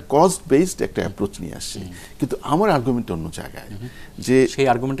যে তারা কস্ট বেসড একটা অ্যাপ্রোচ নিয়ে আসছে, কিন্তু আমার আর্গুমেন্ট অন্য জায়গায়, যে সেই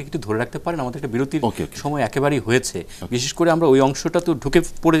আর্গুমেন্টটা কিন্তু ধরে রাখতে পারেন। আমাদের একটা বিরতির সময় একেবারেই হয়েছে, বিশেষ করে আমরা ওই অংশটা তো ঢুকে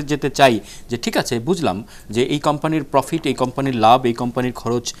পড়ে যেতে চাই যে ঠিক আছে, বুঝলাম যে এই কোম্পানির প্রফিট, এই কোম্পানির লাভ, এই কোম্পানির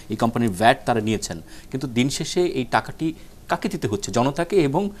খরচ, এই কোম্পানির ভ্যাট তারা নিয়েছেন, কিন্তু দিন শেষে এই টাকাটি কাকে দিতে হচ্ছে? জনতাকে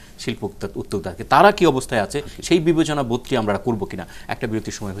এবং শিল্প উদ্যোক্তাকে। তারা কি অবস্থায় আছে সেই বিবেচনা বোধটি আমরা করবো কিনা। একটা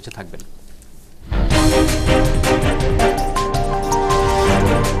বিরতির সময় হচ্ছে, থাকবেন।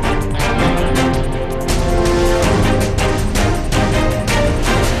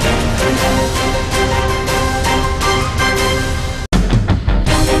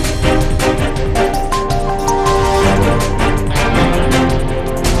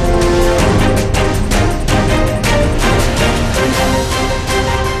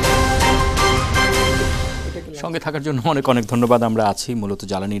 সঙ্গে থাকার জন্য অনেক অনেক ধন্যবাদ। আমরা আছি মূলত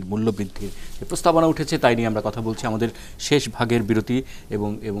জ্বালানির মূল্য বৃদ্ধির যে প্রস্তাবনা উঠেছে তাই নিয়ে আমরা কথা বলছি। আমাদের শেষ ভাগের বিরতি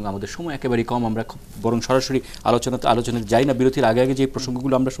এবং আমাদের সময় একেবারেই কম। আমরা বরং সরাসরি আলোচনায় যাই না। বিরতির আগে যে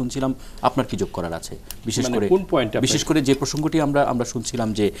প্রসঙ্গগুলো আমরা শুনছিলাম, আপনার কি যোগ করার আছে? বিশেষ করে যে প্রসঙ্গটি আমরা শুনছিলাম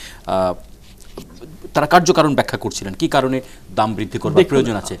যে তারা কার্যকারণ ব্যাখ্যা করছিলেন কি কারণে দাম বৃদ্ধি করার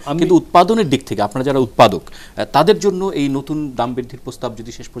প্রয়োজন আছে, কিন্তু উৎপাদনের দিক থেকে আপনারা যারা উৎপাদক, তাদের জন্য এই নতুন দাম বৃদ্ধির প্রস্তাব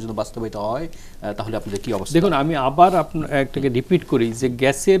যদি শেষ পর্যন্ত বাস্তবায়িত হয় তাহলে আপনাদের কি অবস্থা? দেখুন, আমি আবার একটাকে রিপিট করি যে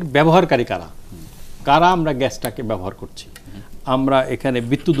গ্যাসের ব্যবহারকারী কারা আমরা গ্যাসটাকে ব্যবহার করছি। আমরা এখানে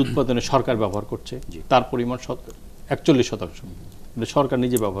বিদ্যুৎ উৎপাদনে সরকার ব্যবহার করছে, তার পরিমাণ 41%, সরকার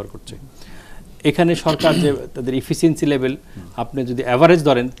নিজে ব্যবহার করছে। এখানে সরকার যে তাদের ইফিসিয়েন্সি লেভেল আপনি যদি অ্যাভারেজ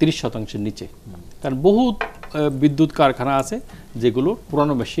ধরেন 30%-এর নিচে, কারণ বহু বিদ্যুৎ কারখানা আছে যেগুলো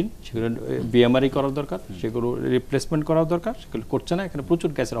পুরানো মেশিন, সেগুলো বিএমআরই করার দরকার, সেগুলো রিপ্লেসমেন্ট করার দরকার, সেগুলো করছে না। এখানে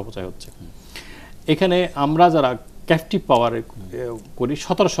প্রচুর গ্যাসের অপচয় হচ্ছে। এখানে আমরা যারা ক্যাপটিভ পাওয়ার করি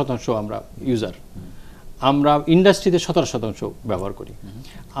 17% আমরা ইউজার, আমরা ইন্ডাস্ট্রিতে 17% ব্যবহার করি।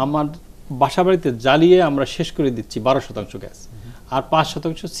 আমার বাসা বাড়িতে জ্বালিয়ে আমরা শেষ করে দিচ্ছি 12% গ্যাস, আর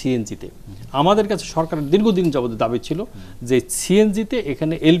 5% সিএনজিতে। আমাদের কাছে সরকারের দীর্ঘদিন যাবত দাবি ছিল যে সিএনজিতে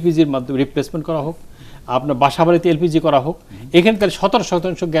এখানে এলপিজির মাধ্যমে রিপ্লেসমেন্ট করা হোক, আপনার বাসা বাড়িতে এলপিজি করা হোক। এখানে তাহলে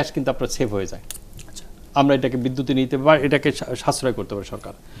 17% গ্যাস কিন্তু আপনার সেভ হয়ে যায়। আমরা এটাকে বিদ্যুতে নিতে বা এটাকে সাশ্রয় করতে পারি।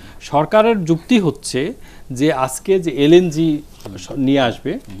 সরকারের যুক্তি হচ্ছে যে আজকে যে এলএনজি নিয়ে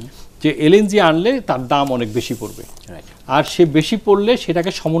আসবে, যে এলএনজি আনলে তার দাম অনেক বেশি পড়বে, আর সে বেশি পড়লে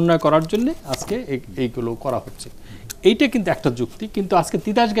সেটাকে সমন্বয় করার জন্য আজকে এইগুলো করা হচ্ছে। এইটা কিন্তু একটা যুক্তি, কিন্তু আজকে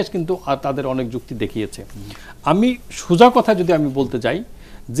তিতাস গ্যাস কিন্তু তাদের অনেক যুক্তি দেখিয়েছে। আমি সোজা কথা যদি আমি বলতে চাই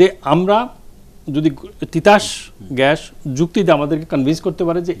যে আমরা যদি তিতাস গ্যাস যুক্তিতে আমাদেরকে কনভিন্স করতে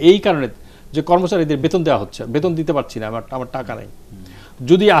পারে যে এই কারণে যে কর্মচারীদের বেতন দেওয়া হচ্ছে, বেতন দিতে পারছি না, আমার টাকা নাই,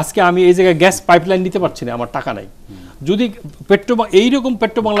 যদি আজকে আমি এই জায়গায় গ্যাস পাইপলাইন নিতে পারছি না, আমার টাকা নাই, যদি এইরকম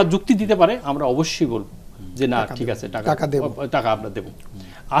পেট্রোবাংলা যুক্তি দিতে পারে, আমরা অবশ্যই বলবো যে না ঠিক আছে, টাকা আমরা দেব।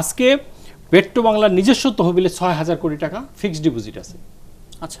 আজকে পেট্রোবাংলার নিজস্ব তহবিলে 6,000 কোটি টাকা ফিক্সড ডিপোজিট আছে।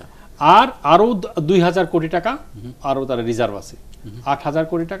 আচ্ছা, আর আরো 2,000 কোটি টাকা আরো তার রিজার্ভ আছে, 8,000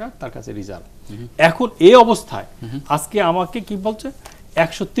 কোটি টাকা তার কাছে রিজার্ভ। এখন এই অবস্থায় আজকে আমাকে কি বলছে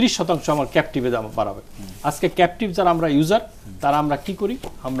 130% আমার ক্যাপটিভে দাম বাড়াবে। আজকে ক্যাপটিভ যারা আমরা ইউজার, তারা আমরা কি করি,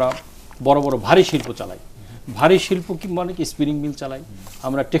 আমরা বড় বড় ভারী শিল্প চালাই। ভারী শিল্প কি মানে কি, স্পিনিং মিল চালাই,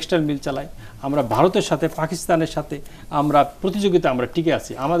 আমরা টেক্সটাইল মিল চালাই, আমরা ভারতের সাথে পাকিস্তানের সাথে আমরা প্রতিযোগিতা আমরা টিকে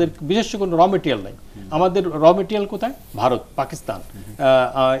আছি। আমাদের বিশেষ কোনো র মেটেরিয়াল নাই। আমাদের র মেটেরিয়াল কোথায়? ভারত, পাকিস্তান,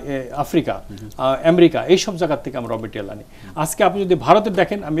 আফ্রিকা, আমেরিকা, এইসব জায়গার থেকে আমরা র মেটেরিয়াল আনি। আজকে আপনি যদি ভারতের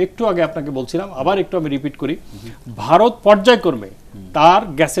দেখেন, আমি একটু আগে আপনাকে বলছিলাম, আবার একটু আমি রিপিট করি, ভারত পর্যায়ক্রমে তার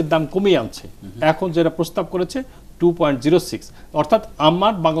গ্যাসের দাম কমিয়ে আনছে। এখন যেটা প্রস্তাব করেছে 2.06, অর্থাৎ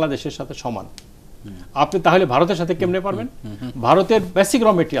আমার বাংলাদেশের সাথে সমান। আপনি তাহলে ভারতের সাথে কেমনে পারবেন? ভারতের বেসিক র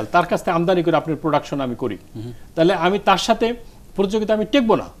মেটেরিয়াল তার কাছ থেকে আমদানি করে আপনার প্রোডাকশন আমি করি, তাহলে আমি তার সাথে প্রতিযোগিতা আমি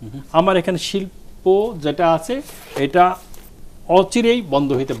টেকবো না। আমার এখানে শিল্প যেটা আছে এটা অচিরেই বন্ধ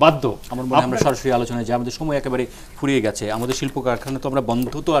হইতে বাধ্য। আমার মনে হয় আমরা সরাসরি আলোচনায় যে আমাদের সময় একেবারে ফুরিয়ে গেছে, আমাদের শিল্প কারখানা তো আমরা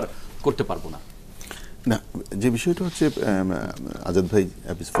বন্ধ তো আর করতে পারবো না। না, যে বিষয়টা হচ্ছে আজাদ ভাই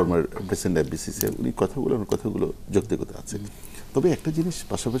ফর্মার প্রেসিডেন্ট এফবিসিসি, উনি কথাগুলো যৌক্তিকতা আছে। তবে একটা জিনিস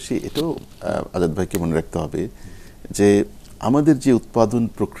পাশাপাশি এটাও আজাদ ভাইকে মনে রাখতে হবে যে আমাদের যে উৎপাদন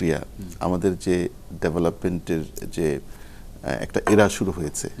প্রক্রিয়া, আমাদের যে ডেভেলপমেন্টের যে একটা এরা শুরু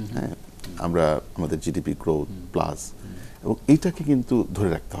হয়েছে, হ্যাঁ, আমরা আমাদের জিডিপি গ্রোথ প্লাস, এবং এইটাকে কিন্তু ধরে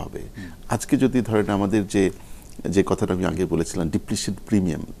রাখতে হবে। আজকে যদি ধরেন আমাদের যে কথাটা আমি আগে বলেছিলাম, ডিপ্লিশন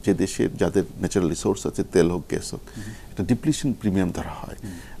প্রিমিয়াম, যে দেশের যাদের ন্যাচারাল রিসোর্স আছে, তেল হোক গ্যাস হোক, একটা ডিপ্লিশন প্রিমিয়াম ধরা হয়।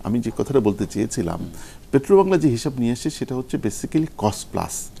 আমি যে কথাটা বলতে চেয়েছিলাম, পেট্রোবাংলা যে হিসাব নিয়ে আসে সেটা হচ্ছে বেসিক্যালি কস্ট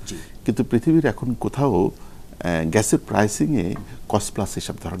প্লাস, কিন্তু পৃথিবীর এখন কোথাও গ্যাসের প্রাইসিংয়ে কস্ট প্লাস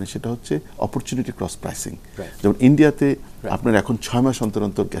হিসাব ধরনের, সেটা হচ্ছে অপরচুনিটি ক্রস প্রাইসিং। যেমন ইন্ডিয়াতে আপনার এখন 6 মাস অন্তর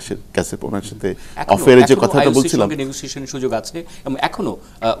অন্তর গ্যাসের পণ্যের সাথে অফারের যে কথাটা বলছিলাম, নেগোসিয়েশনের সুযোগ আছে এবং এখনো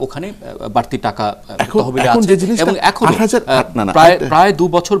ওখানে বাড়তি টাকা তহবিলে এখন আছে, যে জিনিসটা এবং এখন 8,000 প্রায় 2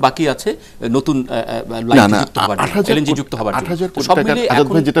 বছর বাকি আছে নতুন লাইন যুক্ত হবার জন্য, এলএনজি যুক্ত হবার জন্য। 8,000 কোটি টাকা আজাদ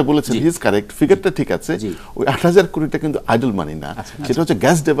ভাই যেটা বলেছেন হিজ কারেক্ট, ফিগারটা ঠিক আছে। ওই 8,000 কোটিটা কিন্তু আইডল মানি না, সেটা হচ্ছে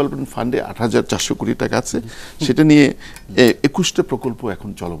গ্যাস ডেভেলপমেন্ট ফান্ডে 8,400 কোটি টাকা আছে, সেটা নিয়ে 21টা প্রকল্প এখন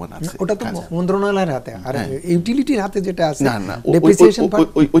চলমান আছে। ওটা তো মন্ত্রণালয়ের হাতে, আর ইউটিলিটির হাতে যেটা আছে না, ডেপ্রিসিয়েশন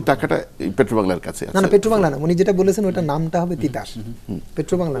ওই টাকাটা পেট্রোবাংলার কাছে আছে। না, পেট্রোবাংলা না, উনি যেটা বলেছেন ওটা নামটা হবে তিতাস।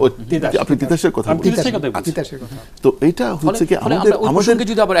 পেট্রোবাংলা আপনি তিতাসের কথা বলছেন, তিতাসের কথা। তো এটা হচ্ছে কি আমাদের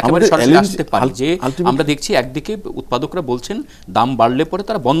যদি আবার একেবারে সরাসরি আসতে পারি যে আমরা দেখছি একদিকে উৎপাদকরা বলছেন দাম বাড়লে পরে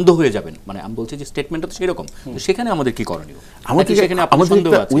তারা বন্ধ হয়ে যাবেন, মানে আমি বলছি যে স্টেটমেন্টটা তো সেরকম, সেখানে আমাদের কি করণীয়? আমাদের সেখানে আপনাদের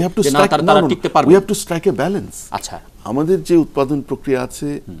সন্দেহ আছে যে না তারা টিকতে পারবে? We have to strike A balance. আচ্ছা, আমাদের যে উৎপাদন প্রক্রিয়া আছে,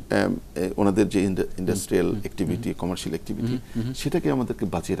 ওনাদের যে ইন্ডাস্ট্রিয়াল অ্যাক্টিভিটি, কমার্শিয়াল অ্যাক্টিভিটি, সেটাকে আমাদেরকে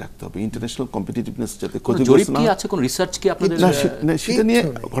বাঁচিয়ে রাখতে হবে। ইন্টারন্যাশনাল কম্পিটিটিভনেস যাতে ক্ষতিগ্রস্ত না হয়। আছে কোন রিসার্চ কি আপনাদের? না, সেটা নিয়ে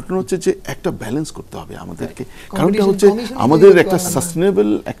ঘটনা হচ্ছে যে একটা ব্যালেন্স করতে হবে আমাদেরকে। কারণটা হচ্ছে আমাদের একটা সাস্টেনেবল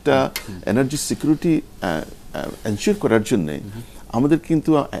একটা এনার্জি সিকিউরিটি এনশিওর করার জন্য আমাদের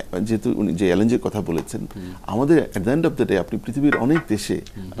কিন্তু, যেহেতু উনি যে এলএনজির কথা বলেছেন, আমাদের at the end of the day আপনি পৃথিবীর অনেক দেশে,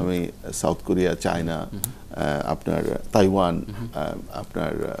 আমি সাউথ কোরিয়া, চায়না, আপনার তাইওয়ান,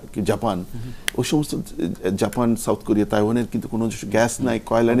 আপনার জাপান, ওই সমস্ত জাপান, সাউথ কোরিয়া, তাইওয়ানের কিন্তু কোনো গ্যাস নাই,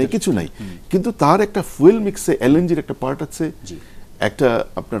 কয়লা নেই, কিছু নাই, কিন্তু তার একটা ফুয়েল মিক্সে এলএনজির একটা পার্ট আছে, একটা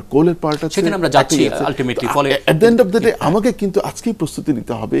আপনার কোলের পার্ট আছে, সেখানে আমরা যাচ্ছি আলটিমেটলি। ফলে at the end of the day আমাকে কিন্তু আজকেই প্রস্তুতি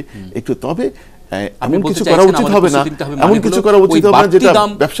নিতে হবে একটু। তবে এমন কিছু করা উচিত হবে না, এমন কিছু করা উচিত হবে না যেটা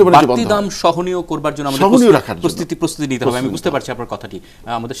ব্যবসা বাণিজ্য বন্ধ হয়। দাম সহনীয় করবার জন্য আমাদের প্রস্তুতি নিতে হবে। আমি বুঝতে পারছি আপনার কথাটি।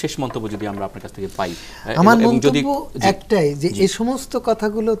 আমাদের শেষ মন্তব্য যদি আমরা আপনার কাছ থেকে পাই। আমার মন্তব্য একটাই যে এই সমস্ত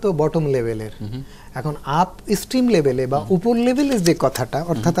কথাগুলো তো বটম লেভেলের, এখন আপ স্ট্রিম লেভেলে বা উপর লেভেলের যে কথাটা,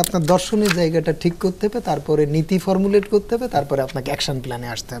 অর্থাৎ আপনার দর্শনের জায়গাটা ঠিক করতে হবে, তারপরে নীতি ফর্মুলেট করতে হবে, তারপরে আপনাকে অ্যাকশন প্ল্যানে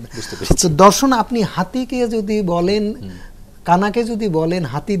আসতে হবে। তো দর্শন আপনি হাতিকে যদি বলেন, কানাকে যদি বলেন,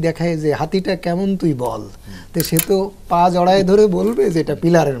 হাতি দেখায় যে হাতিটা কেমন তুই বল, তো সে তো পা জড়ায় ধরে বলবে যে এটা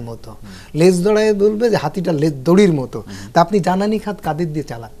পিলারের মতো, লেজ জড়ায় বলবে যে হাতিটা দড়ির মতো। তা আপনি জ্বালানি খাত কাদের দিয়ে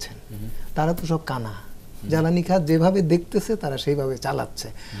চালাচ্ছেন? তারা তো সব কানা। জ্বালানি খাত যেভাবে দেখতেছে তারা সেইভাবে চালাচ্ছে।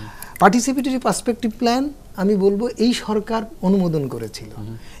 পার্টিসিপেটরি পার্সপেক্টিভ প্ল্যান আমি বলবো এই সরকার অনুমোদন করেছিল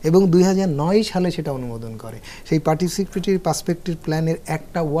এবং 2009 সালে সেটা অনুমোদন করে। সেই পার্টিসিপেটরি পার্সপেক্টিভ প্ল্যানের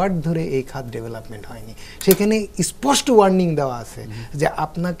একটা ওয়ার্ড ধরে এই খাত ডেভেলপমেন্ট হয়নি। সেখানে স্পষ্ট ওয়ার্নিং দেওয়া আছে যে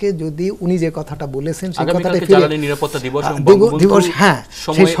আপনাকে যদি উনি যে কথাটা বলেছেন সেই কথাটা দিবস, হ্যাঁ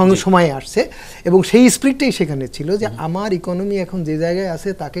সেই সময়ে আসছে এবং সেই স্পিরিটটাই সেখানে ছিল যে আমার ইকোনমি এখন যে জায়গায় আছে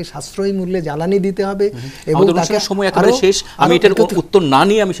তাকে সাশ্রয়ী মূল্যে জ্বালানি দিতে হবে এবং তাকে সময় একেবারে শেষ। আমি এটার উত্তর না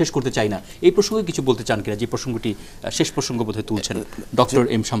নিয়ে আমি শেষ করতে চাই না। এই প্রসঙ্গে কিছু বলতে চান কিনা, যে প্রসঙ্গটি শেষ প্রসঙ্গ বোধহয় তুলছেন ডক্টর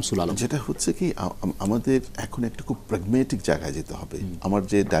এম শামসুল আলম? যেটা হচ্ছে কি, আমাদের এখন একটা খুব প্র্যাগমেটিক জায়গায় যেতে হবে। আমার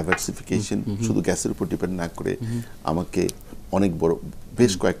যে ডাইভার্সিফিকেশন, শুধু গ্যাসের উপর ডিপেন্ড না করে আমাকে অনেক বড়,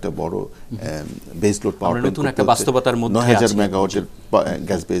 বেশ কয়েকটা বড় বেস লোড পাওয়ার প্ল্যান্ট, নতুন একটা বাস্তবতার মধ্যে 9000 মেগাওয়াটের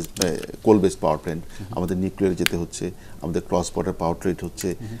গ্যাস বেস কোল বেস পাওয়ার প্ল্যান্ট, আমাদের নিউক্লিয়ার যেতে হচ্ছে, আমাদের ক্রস বর্ডার পাওয়ার ট্রেড হচ্ছে,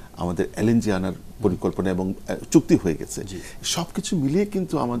 আমাদের এলএনজি আনার পরিকল্পনা এবং চুক্তি হয়ে গেছে। সবকিছু মিলিয়ে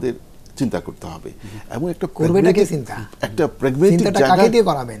কিন্তু আমাদের চিন্তা করতে হবে এবং একটা প্র্যাগমেটিক জায়গা দিয়ে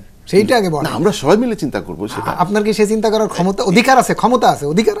করাবেন, সেইটা আগে বলেন। আমরা সবাই মিলে চিন্তা করব। সেটা আপনার কি সে চিন্তা করার ক্ষমতা, অধিকার আছে? ক্ষমতা আছে,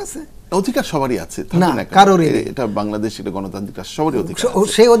 অধিকার আছে, অধিকার সবারই আছে, না কারোরই। এটা বাংলাদেশ, এটা গণতান্ত্রিক রাষ্ট্র, সবারই অধিকার।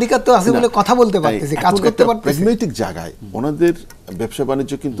 সেই অধিকার তো আছে বলে কথা বলতে পারতেছি, কাজ করতে পারতেছি। প্র্যাগমেটিক জায়গায় ওনাদের ব্যবসা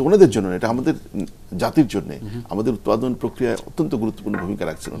বাণিজ্য কিন্তু ওনাদের জন্য, এটা আমাদের জাতির জন্য, আমাদের উৎপাদন প্রক্রিয়ায় অত্যন্ত গুরুত্বপূর্ণ ভূমিকা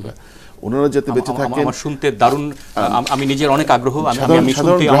রাখছেন ওনারা যাতে বেঁচে থাকেন। আমার শুনতে দারুণ, আমি নিজের অনেক আগ্রহ। আমি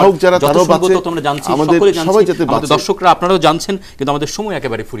শুনতে গ্রাহক যারা তারাও বাঁচে, আমরা জানছি, আমাদের সবাই যাতে বাঁচে, দর্শকরা আপনারাও জানছেন, কিন্তু আমাদের সময়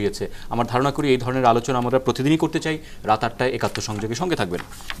একেবারে ফুরিয়েছে। আমার ধারণা করি এই ধরনের আলোচনা আমরা প্রতিদিনই করতে চাই। রাত 8টায় একাত্তর সংযোগের সঙ্গে থাকবেন।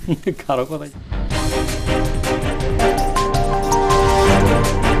 কারো কথাই